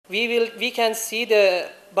we can see the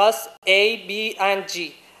bus A, B, and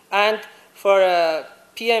G. And for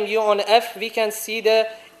PMU on F, we can see the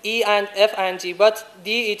E and F and G. But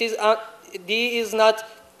D is not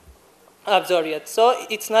observed yet. So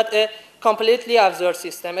it's not a completely observed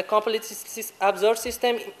system. A completely observed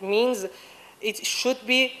system means it should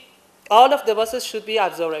be, all of the buses should be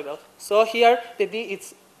observable. So here the D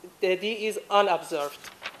is unobserved.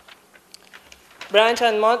 Branch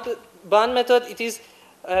and bond method, it is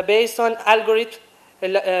based on algorithm,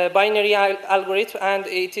 binary algorithm, and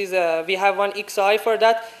it is we have one XI for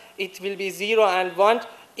that. It will be 0 and 1.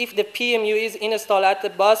 If the PMU is installed at the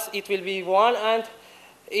bus, it will be 1, and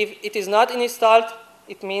if it is not installed,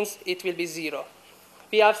 it means it will be 0.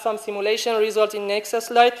 We have some simulation results in next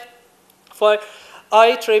slide. For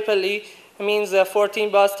IEEE, means 14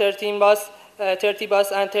 bus, 13 bus, 30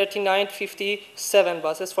 bus, and 39, 57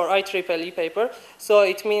 buses for IEEE paper. So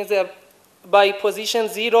it means by position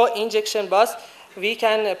 0 injection bus, we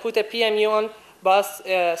can put a PMU on bus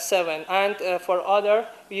 7. And for other,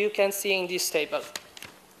 you can see in this table.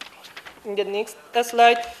 In the next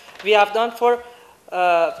slide, we have done for,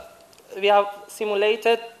 we have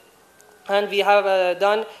simulated, and we have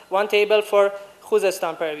done one table for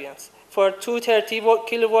Khuzestan perviance for 230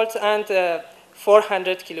 kilovolts and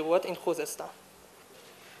 400 kilowatt in Khuzestan.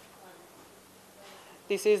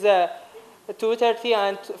 This is a 230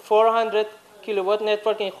 and 400 kilowatt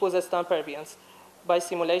network in Khuzestan perviance by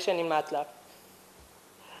simulation in MATLAB.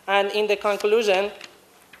 And in the conclusion,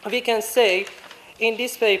 we can say in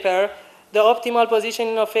this paper, the optimal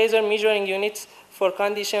positioning of phasor measuring units for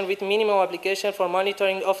condition with minimum application for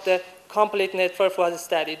monitoring of the complete network was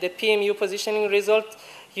studied. The PMU positioning result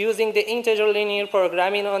using the integer linear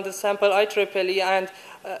programming on the sample IEEE and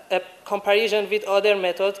a comparison with other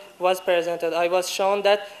methods was presented. I was shown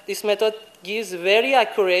that this method gives very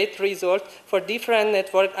accurate result for different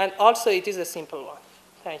networks, and also it is a simple one.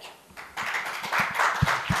 Thank you.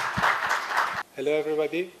 Hello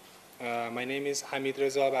everybody. My name is Hamid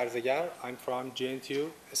Reza Barzegar. I'm from GNTU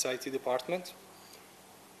SIT department.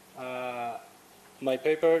 My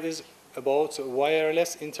paper is about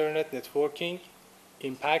wireless internet networking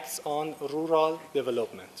impacts on rural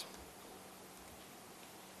development.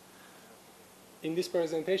 In this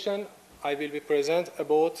presentation, I will be present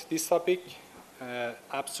about this topic,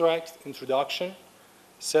 abstract introduction,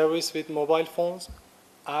 service with mobile phones,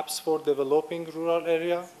 apps for developing rural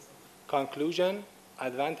area, conclusion,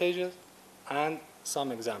 advantages, and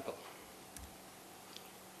some example.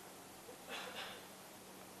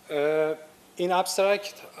 In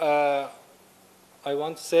abstract, I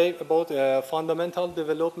want to say about fundamental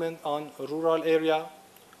development on rural area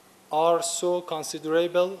are so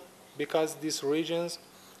considerable because these regions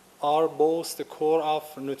are both the core of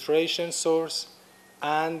nutrition source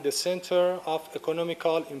and the center of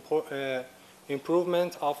economical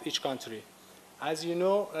improvement of each country. As you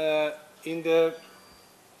know, in the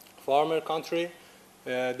farmer country,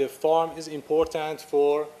 the farm is important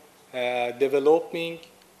for developing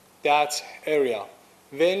that area.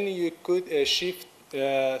 When you could shift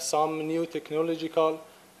some new technological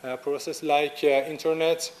process like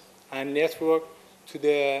internet and network to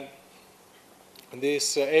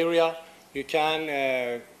this area, you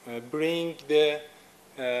can bring the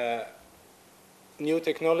new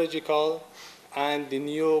technological and the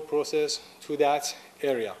new process to that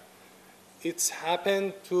area. It's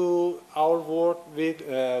happened to our world with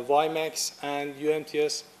WiMAX and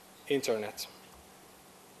UMTS internet.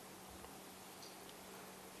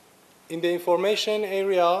 In the information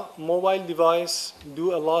area, mobile devices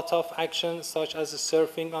do a lot of action such as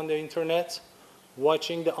surfing on the internet,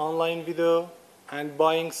 watching the online video, and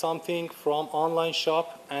buying something from online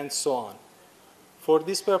shop, and so on. For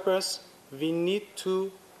this purpose, we need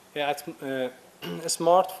to a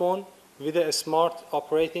smartphone with a smart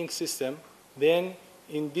operating system. Then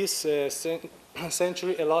in this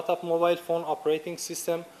century, a lot of mobile phone operating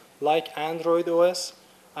system like Android OS,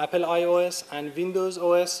 Apple iOS, and Windows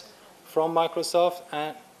OS from Microsoft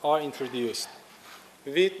are introduced.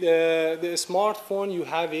 With the smartphone, you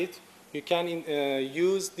have it. You can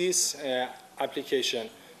use this application.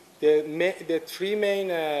 The three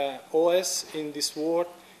main OS in this world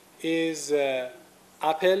is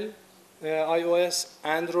Apple iOS,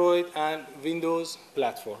 Android, and Windows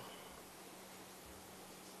platform.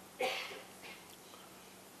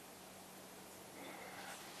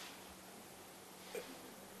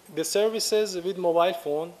 The services with mobile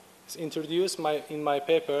phone is introduced in my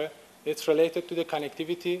paper. It's related to the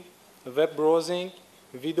connectivity, web browsing,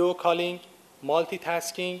 video calling,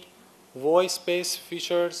 multitasking, voice-based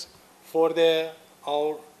features for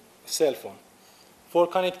our cell phone. For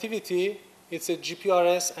connectivity, It's a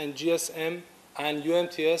GPRS and GSM and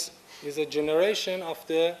UMTS is a generation of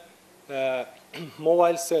the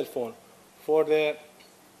mobile cell phone for the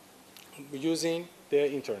using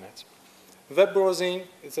the internet. Web browsing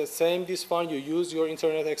is the same. This one you use your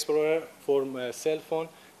Internet Explorer for cell phone,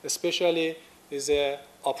 especially is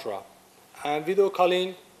Opera. And video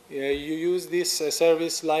calling, you use this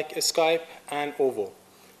service like Skype and OVO.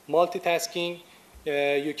 Multitasking,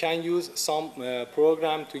 you can use some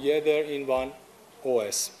program together in one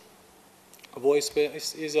OS.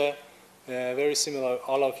 Voice-based is very similar.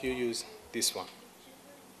 All of you use this one.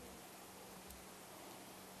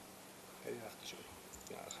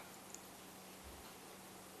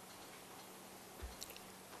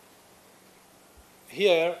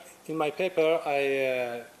 Here in my paper,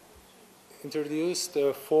 I introduced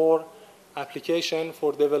 4 applications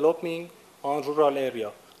for developing on rural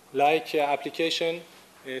area. Like application,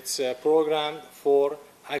 it's a program for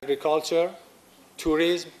agriculture,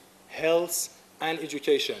 tourism, health, and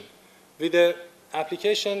education. With the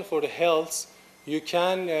application for the health, you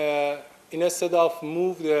can, instead of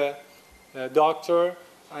move the doctor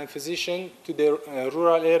and physician to the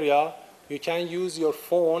rural area, you can use your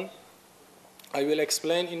phone. I will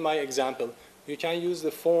explain in my example. You can use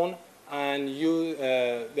the phone and you,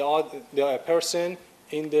 the person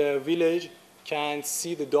in the village can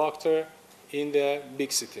see the doctor in the big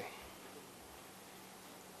city.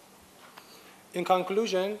 In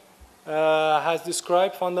conclusion, has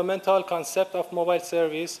described fundamental concept of mobile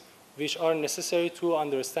service which are necessary to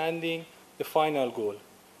understanding the final goal.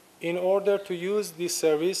 In order to use this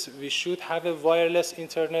service, we should have a wireless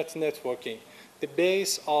internet networking. The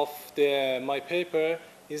base of my paper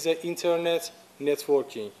is the internet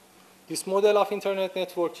networking. This model of internet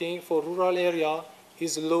networking for rural area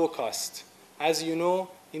is low cost. As you know,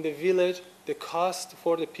 in the village, the cost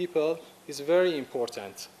for the people is very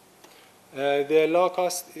important. The low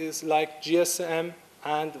cost is like GSM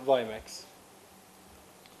and WiMAX.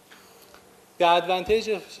 The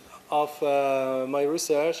advantages of my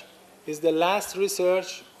research is the last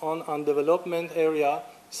research on development area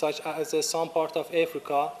such as some part of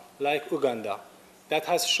Africa like Uganda that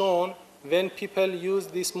has shown when people use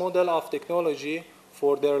this model of technology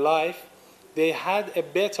for their life, they had a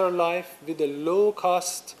better life with a low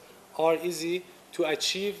cost or easy to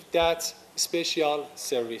achieve that special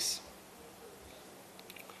service.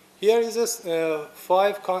 Here is a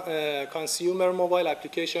 5 consumer mobile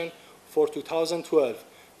application for 2012.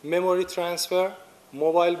 Memory transfer,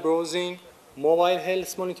 mobile browsing, mobile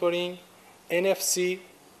health monitoring, NFC,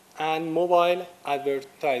 and mobile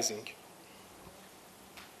advertising.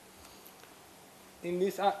 In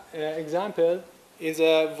this example is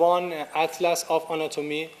one atlas of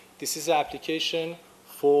anatomy. This is an application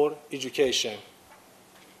for education.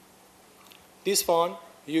 This one,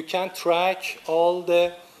 you can track all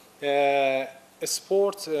the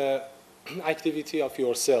sport activity of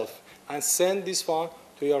yourself and send this one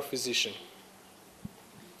to your physician.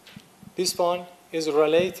 This one is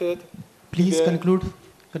related. Please conclude.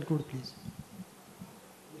 Conclude, please.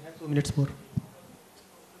 We have 2 minutes more.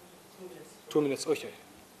 2 minutes, okay.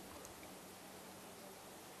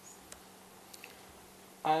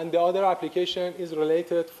 And the other application is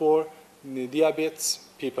related for the diabetes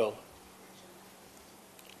people.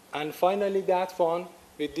 And finally, that one,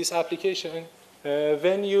 with this application,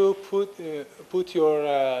 when you put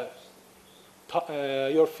your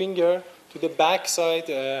finger to the backside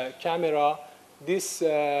camera, this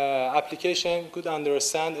application could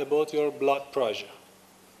understand about your blood pressure.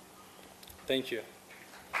 Thank you.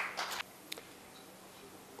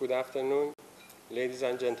 Good afternoon, ladies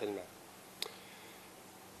and gentlemen.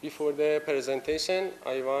 Before the presentation,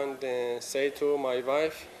 I want to say to my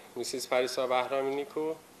wife, Mrs. Parisa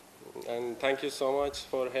Bahrami-Niku, and thank you so much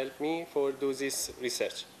for helping me for do this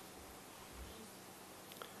research.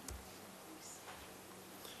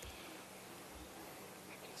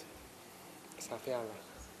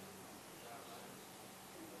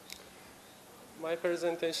 My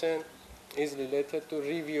presentation is related to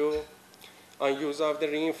review on use of the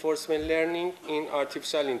reinforcement learning in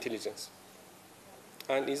artificial intelligence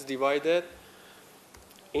and is divided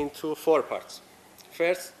into 4 parts.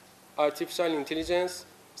 First, artificial intelligence.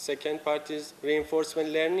 Second part is reinforcement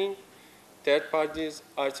learning. Third part is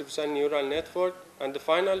artificial neural network. And the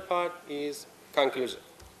final part is conclusion.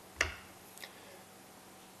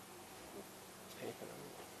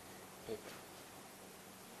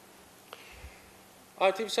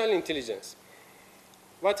 Artificial intelligence.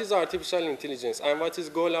 What is artificial intelligence and what is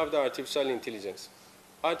the goal of the artificial intelligence?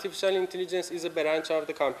 Artificial intelligence is a branch of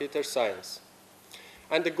the computer science.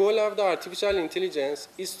 And the goal of the artificial intelligence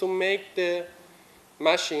is to make the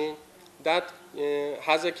machine that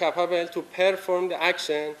has a capable to perform the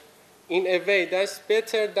action in a way that's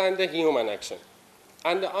better than the human action.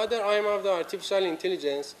 And the other aim of the artificial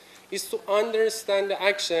intelligence is to understand the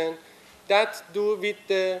action that do with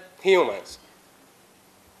the humans.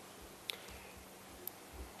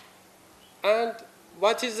 And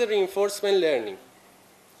what is the reinforcement learning?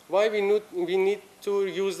 Why we need to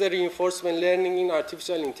use the reinforcement learning in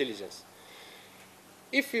artificial intelligence?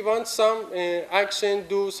 If we want some action,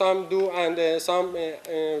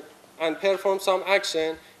 and perform some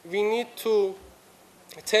action, we need to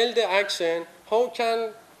tell the action how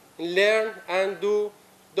can learn and do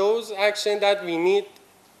those actions that we need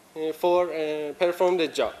for perform the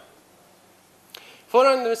job. For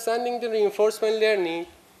understanding the reinforcement learning,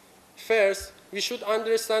 first, we should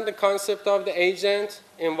understand the concept of the agent,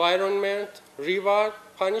 environment, reward,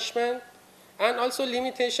 punishment, and also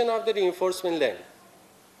limitation of the reinforcement learning.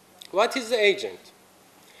 What is the agent?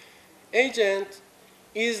 Agent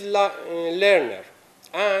is learner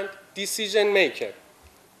and decision maker.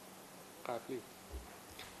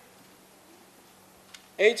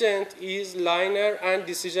 Agent is learner and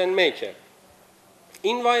decision maker.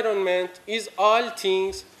 Environment is all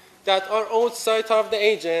things that are outside of the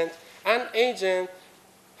agent, and agent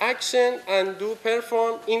action and do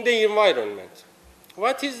perform in the environment.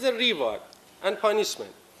 What is the reward and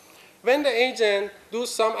punishment? When the agent do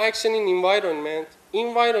some action in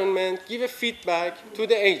environment give a feedback to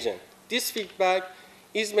the agent. This feedback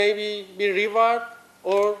is maybe be reward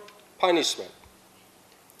or punishment.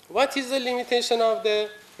 What is the limitation of the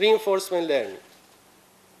reinforcement learning?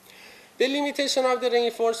 The limitation of the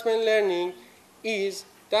reinforcement learning is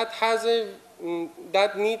that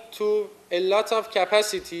need to a lot of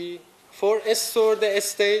capacity for store the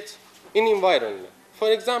state in environment.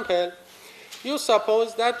 For example, you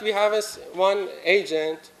suppose that we have one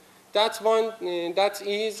agent that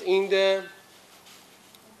is in the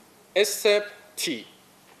step T.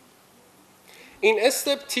 In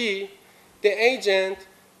step T, the agent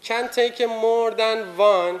can take more than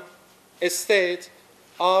one state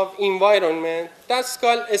of environment. That's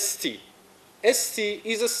called ST. ST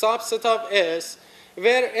is a subset of S,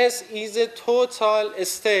 where S is a total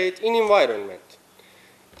state in environment.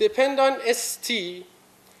 Depend on ST,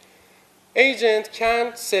 agent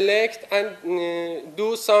can select and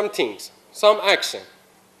do some things, some action.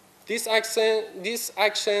 These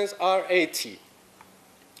actions are AT.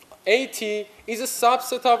 AT is a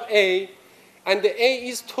subset of A, and the A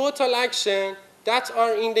is total action that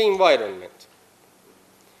are in the environment.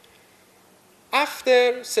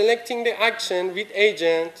 After selecting the action with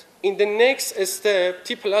agent, in the next step,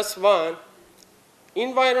 T+1,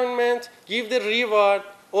 environment give the reward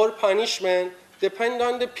or punishment depend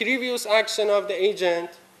on the previous action of the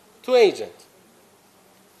agent to agent.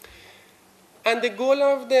 And the goal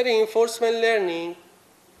of the reinforcement learning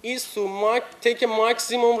is to take a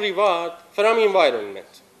maximum reward from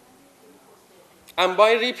environment. And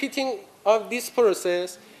by repeating of this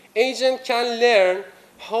process, agent can learn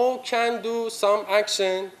how can do some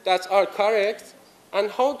action that are correct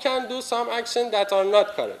and how can do some action that are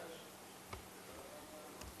not correct.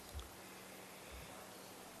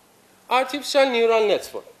 Artificial neural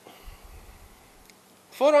network.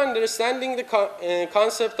 For understanding the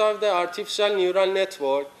concept of the artificial neural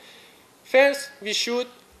network, first we should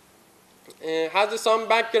have some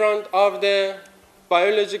background of the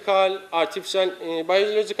biological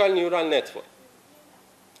neural network.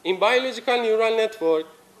 In biological neural network,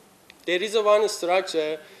 there is one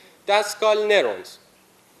structure that's called neurons.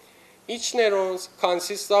 Each neuron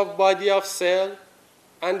consists of body of cell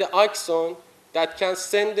and the axon that can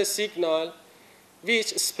send the signal,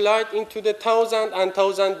 which split into the thousand and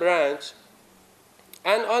thousand branch,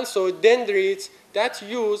 and also dendrites that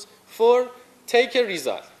use for take a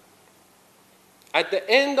result. At the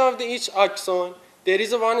end of each axon, there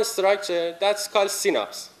is one structure that's called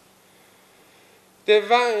synapse.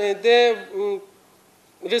 The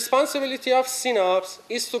responsibility of synapse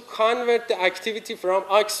is to convert the activity from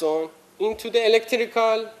axon into the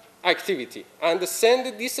electrical activity and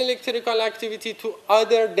send this electrical activity to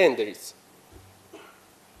other dendrites.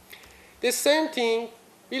 The same thing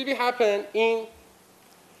will be happen in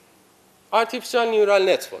artificial neural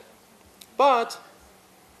network. But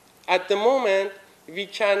at the moment, we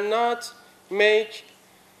cannot make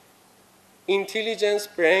intelligence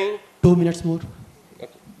brain. 2 minutes more.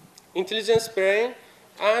 Intelligence brain,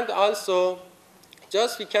 and also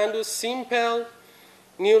just we can do simple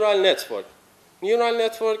neural network. Neural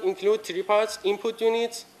network include 3 parts: input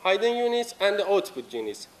units, hidden units, and the output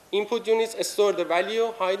units. Input units store the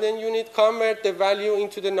value, hidden unit convert the value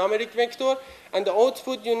into the numeric vector, and the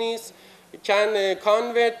output units can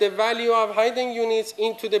convert the value of hidden units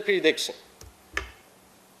into the prediction.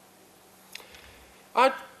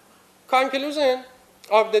 Our conclusion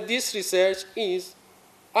of this research is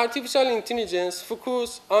artificial intelligence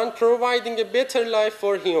focuses on providing a better life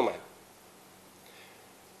for humans.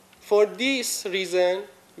 For this reason,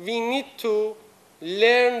 we need to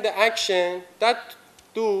learn the action that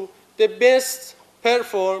do the best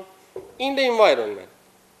perform in the environment.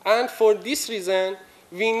 And for this reason,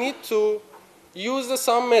 we need to use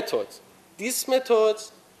some methods. This method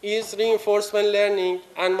is reinforcement learning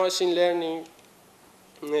and machine learning.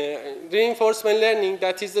 Reinforcement learning,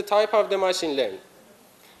 that is the type of the machine learning.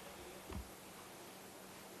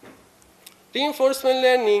 Reinforcement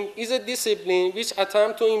learning is a discipline which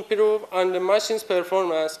attempts to improve on the machine's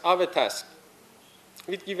performance of a task.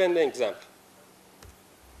 We've given the example.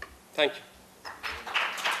 Thank you.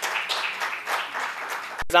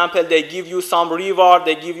 For example, they give you some reward,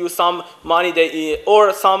 they give you some money,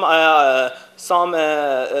 or some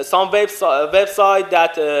website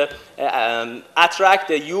that attract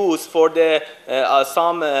the use for the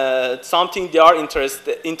something they are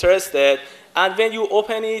interested. And when you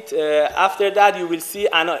open it, after that you will see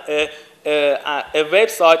a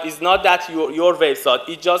website is not that your website.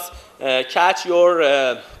 It just catch your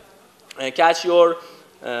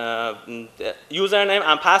username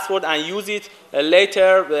and password and use it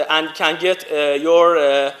later and can get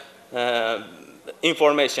your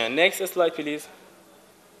information. Next slide, please.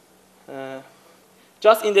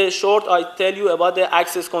 Just in the short, I tell you about the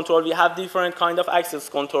access control. We have different kind of access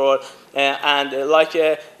control, and like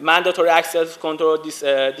mandatory access control,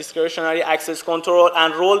 discretionary access control,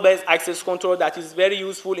 and role-based access control that is very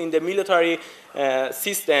useful in the military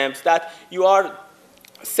systems. That you are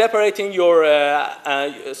separating your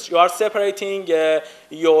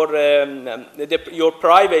your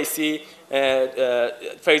privacy.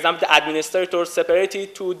 For example, the administrator separate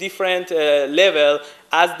it to different level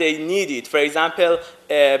as they need it. For example,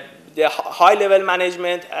 the high-level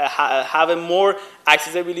management have a more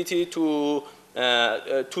accessibility to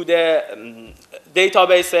the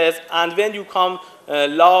databases, and when you come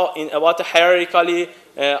law about the hierarchically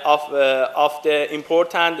of the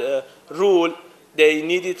important rule, they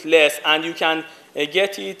need it less, and you can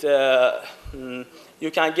get it.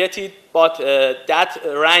 But that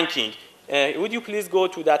ranking. Would you please go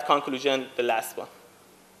to that conclusion, the last one,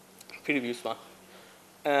 previous one.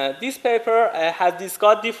 This paper has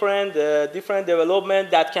discussed different development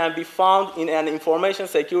that can be found in an information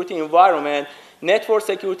security environment. Network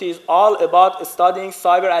security is all about studying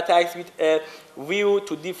cyber attacks with a view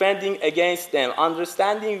to defending against them.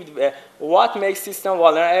 Understanding what makes systems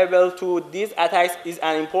vulnerable to these attacks is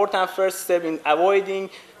an important first step in avoiding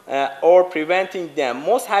or preventing them.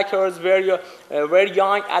 Most hackers were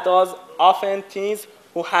young adults, often teens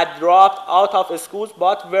who had dropped out of schools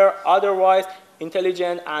but were otherwise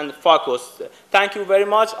intelligent and focused. Thank you very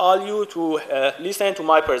much, all you, to listen to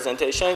my presentation.